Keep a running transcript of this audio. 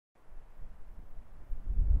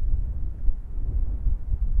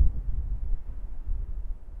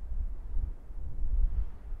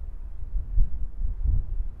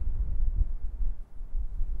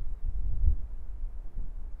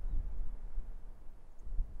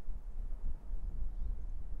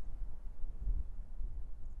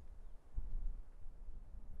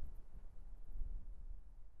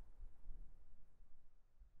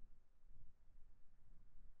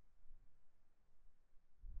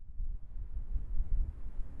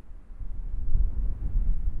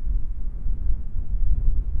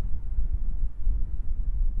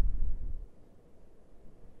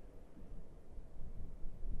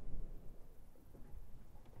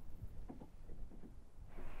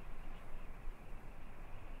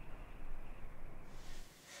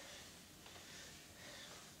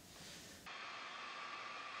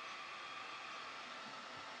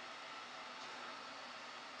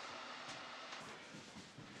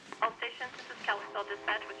All stations, this is Kalispell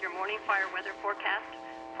Dispatch with your morning fire weather forecast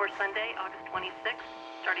for Sunday, August 26th,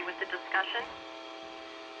 starting with the discussion.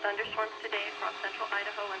 Thunderstorms today across central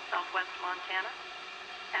Idaho and southwest Montana.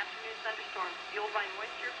 Afternoon thunderstorms fueled by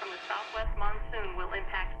moisture from the southwest monsoon will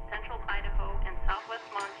impact central Idaho and southwest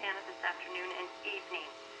Montana this afternoon and evening.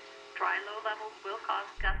 Dry low levels will cause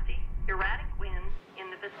gusty, erratic winds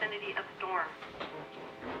in the vicinity of storms.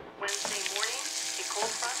 Wednesday morning, a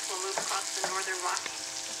cold front will move across the northern Rockies.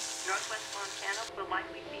 Northwest Montana will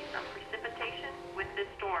likely see some precipitation with this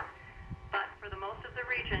storm, but for the most of the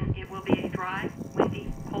region, it will be a dry,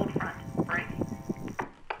 windy, cold front break.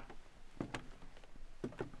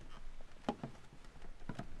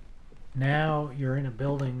 Now you're in a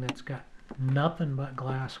building that's got nothing but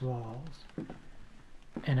glass walls,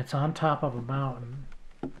 and it's on top of a mountain.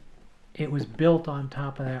 It was built on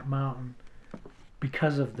top of that mountain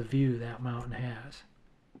because of the view that mountain has.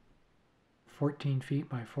 14 feet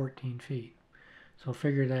by 14 feet. So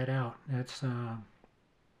figure that out. That's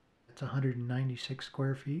 196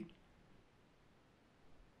 square feet.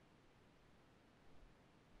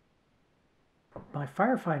 My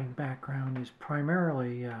firefighting background is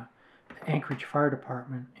primarily the Anchorage Fire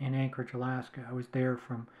Department in Anchorage, Alaska. I was there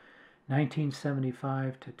from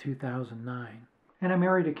 1975 to 2009. And I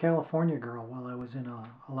married a California girl while I was in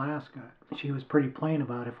Alaska. She was pretty plain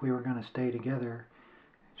about if we were going to stay together.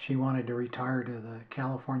 She wanted to retire to the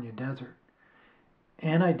California desert.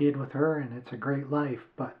 And I did with her, and it's a great life,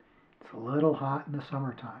 but it's a little hot in the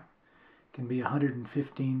summertime. It can be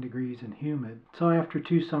 115 degrees and humid. So after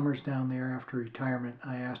 2 summers down there after retirement,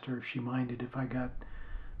 I asked her if she minded if I got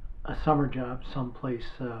a summer job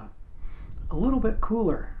someplace a little bit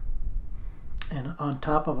cooler and on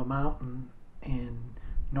top of a mountain in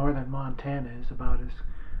northern Montana is about as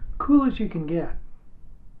cool as you can get.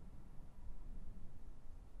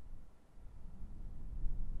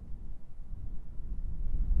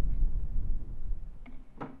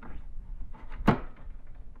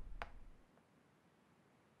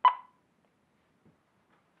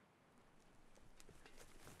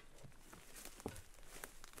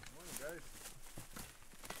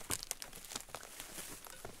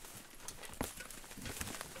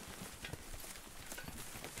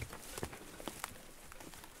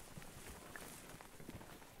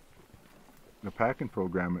 The packing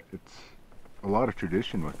program, it's a lot of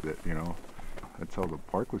tradition with it, you know. That's how the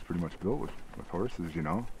park was pretty much built, with horses, you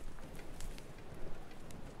know.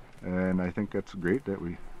 And I think that's great that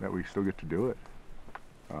we still get to do it.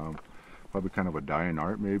 Probably kind of a dying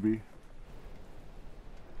art, maybe. You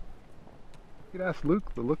could ask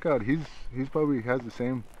Luke, the lookout. He's probably has the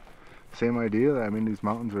same idea. I mean, these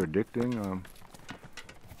mountains are addicting.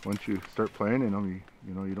 Once you start playing in them,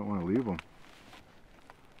 you know you don't want to leave them.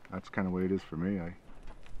 That's kind of the way it is for me. I,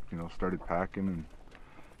 started packing and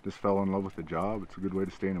just fell in love with the job. It's a good way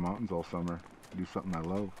to stay in the mountains all summer, do something I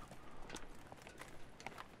love.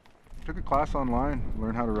 Took a class online,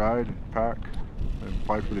 learned how to ride, pack, and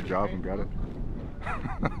applied for the job and got it.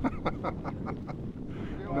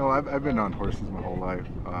 No, I've been on horses my whole life.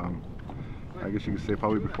 I guess you could say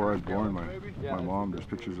probably before I was born, my mom, there's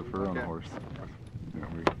pictures of her on a horse,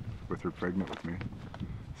 with her pregnant with me.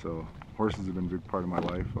 So horses have been a big part of my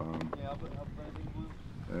life,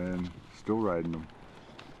 and still riding them.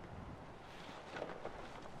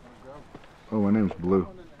 Oh, my name's Blue.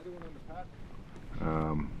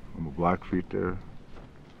 I'm a Blackfeet there,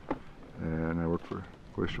 and I work for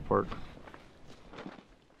Glacier Park.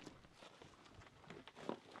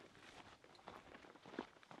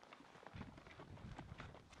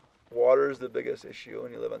 Water is the biggest issue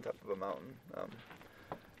when you live on top of a mountain.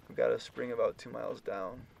 We've got a spring about 2 miles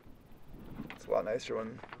down. It's a lot nicer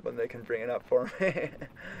when they can bring it up for me.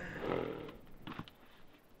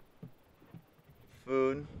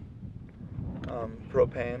 Food,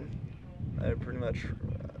 propane. I pretty much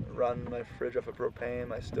run my fridge off of propane,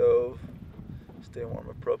 my stove, stay warm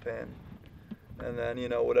with propane, and then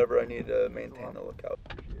whatever I need to maintain the lookout.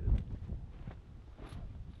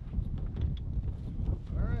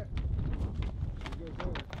 All right, you guys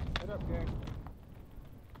over. Head up, gang.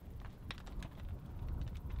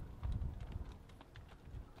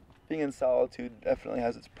 Being in solitude definitely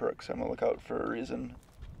has its perks. I'm a lookout for a reason.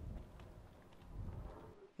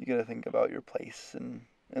 You gotta think about your place in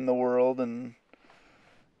the world, and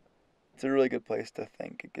it's a really good place to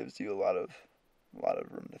think. It gives you a lot of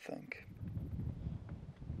room to think.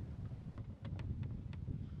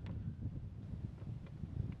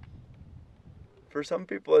 For some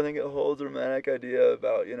people, I think it holds a romantic idea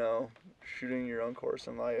about, shooting your own course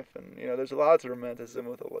in life. And, there's lots of romanticism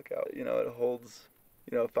with a lookout. It holds,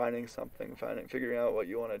 finding something, figuring out what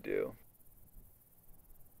you want to do.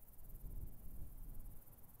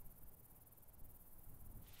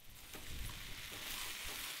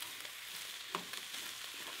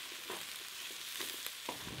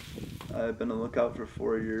 I've been a lookout for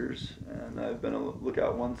 4 years, and I've been a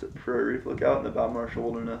lookout once at Prairie Reef Lookout in the Balmarshall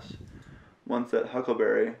Wilderness, once at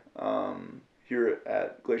Huckleberry, here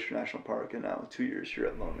at Glacier National Park, and now 2 years here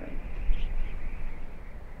at Loneman.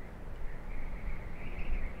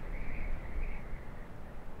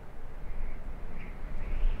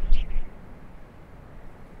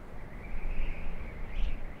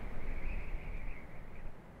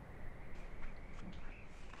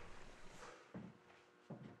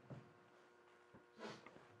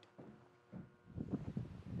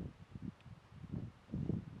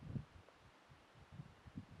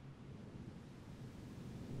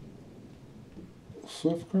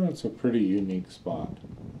 Swiftcurrent's a pretty unique spot,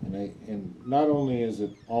 and not only is it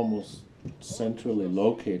almost centrally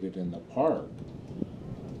located in the park,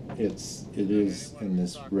 it is in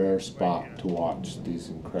this rare spot to watch these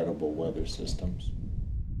incredible weather systems.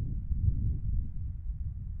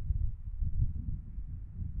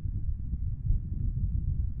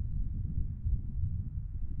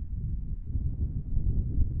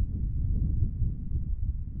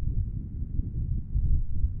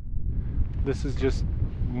 This is just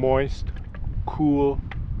moist, cool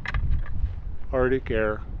Arctic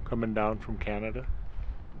air coming down from Canada,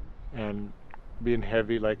 and being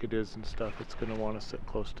heavy like it is and stuff, it's going to want to sit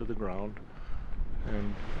close to the ground,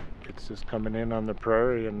 and it's just coming in on the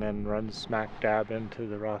prairie and then runs smack dab into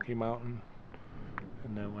the Rocky Mountain,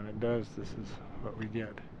 and then when it does, this is what we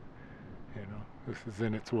get. You know, this is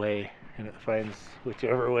in its way, and it finds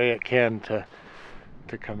whichever way it can to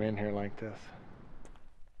come in here like this.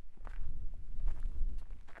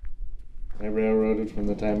 I railroaded from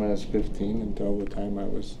the time I was 15 until the time I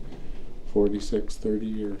was 46, 30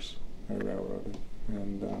 years. I railroaded,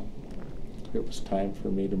 and it was time for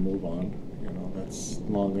me to move on. You know, that's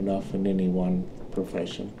long enough in any one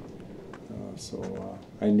profession. So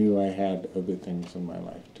I knew I had other things in my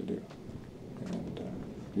life to do, and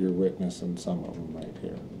you're witnessing some of them right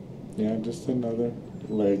here. Yeah, just another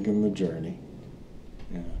leg in the journey.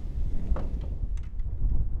 Yeah.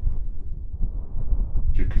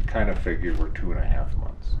 You could kind of figure we're 2.5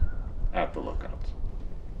 months at the lookouts.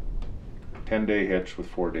 10-day hitch with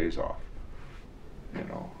 4 days off, you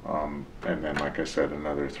know, and then, like I said,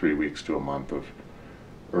 another 3 weeks to a month of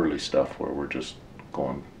early stuff where we're just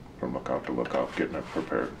going from lookout to lookout, getting it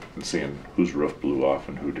prepared and seeing whose roof blew off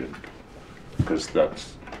and who didn't, because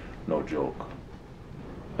that's no joke.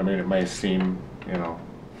 I mean, it may seem, you know,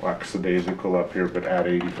 lackadaisical up here, but at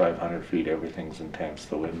 8,500 feet, everything's intense.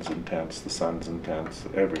 The wind's intense, the sun's intense,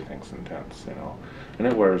 everything's intense, you know. And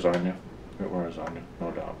it wears on you. It wears on you, no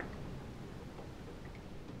doubt.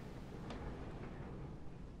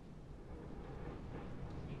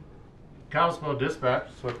 Kalispell Dispatch,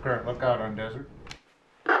 Swiftcurrent Lookout on Desert.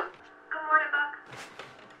 Good morning,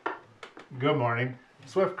 Buck. Good morning.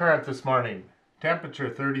 Swiftcurrent this morning. Temperature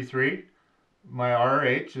 33. My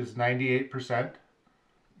RH is 98%.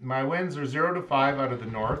 My winds are 0 to 5 out of the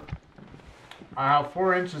north. I have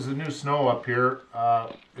 4 inches of new snow up here.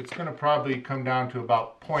 It's going to probably come down to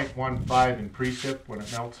about 0.15 in precip when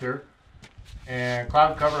it melts here. And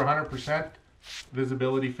cloud cover 100%,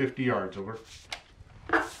 visibility 50 yards, over.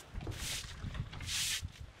 I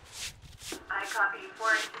copy 4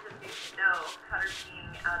 inches of new snow, cutter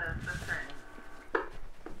being out of Swiftcurrent.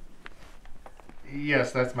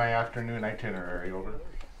 Yes, that's my afternoon itinerary, over.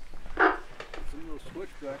 Some little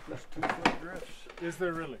switchback, there's 2-foot drifts. Is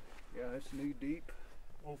there really? Yeah, it's knee deep.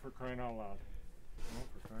 Oh, for crying out loud. Oh,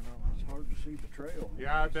 for crying out It's hard to see the trail.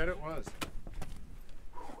 Yeah, I bet it was.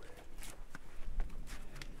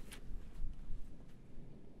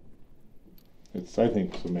 It's, I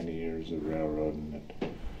think, so many years of railroading that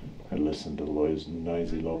I listened to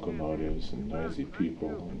noisy locomotives and noisy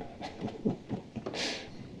people. And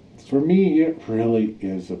for me, it really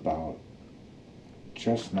is about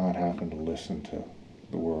just not having to listen to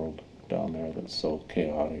the world down there that's so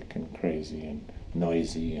chaotic and crazy and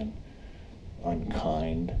noisy and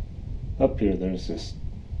unkind. Up here, it's just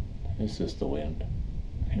the wind,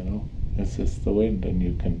 you know? It's just the wind, and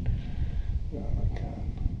you can,